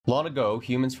Long ago,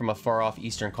 humans from a far-off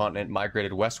eastern continent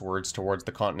migrated westwards towards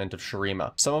the continent of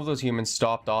Shurima. Some of those humans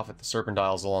stopped off at the Serpent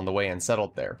Isles along the way and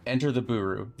settled there. Enter the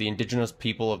Buhru, the indigenous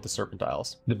people of the Serpent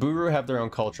Isles. The Buhru have their own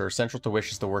culture, central to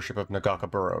which is the worship of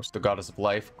nagakabouros, the goddess of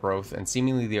life, growth, and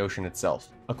seemingly the ocean itself.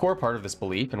 A core part of this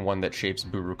belief, and one that shapes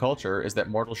Buhru culture, is that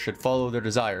mortals should follow their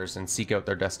desires and seek out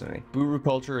their destiny. Buhru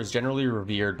culture is generally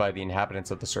revered by the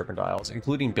inhabitants of the Serpent Isles,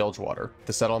 including Bilgewater,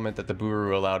 the settlement that the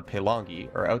Buhru allowed Pelangi,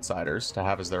 or outsiders, to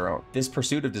have as their own. This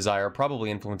pursuit of desire probably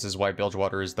influences why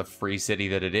Bilgewater is the free city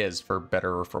that it is, for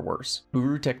better or for worse.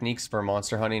 Buhru techniques for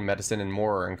monster hunting, medicine, and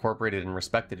more are incorporated and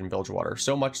respected in Bilgewater,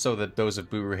 so much so that those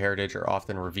of Buhru heritage are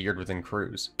often revered within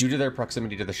crews. Due to their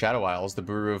proximity to the Shadow Isles, the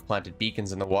Buhru have planted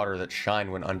beacons in the water that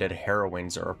shine when undead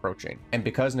heroines are approaching. And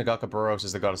because nagakabouros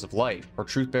is the goddess of light, her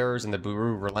truth-bearers and the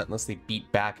Buhru relentlessly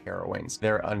beat back heroines,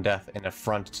 their undeath an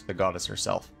affront to the goddess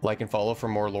herself. Like and follow for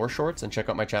more lore shorts, and check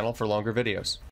out my channel for longer videos.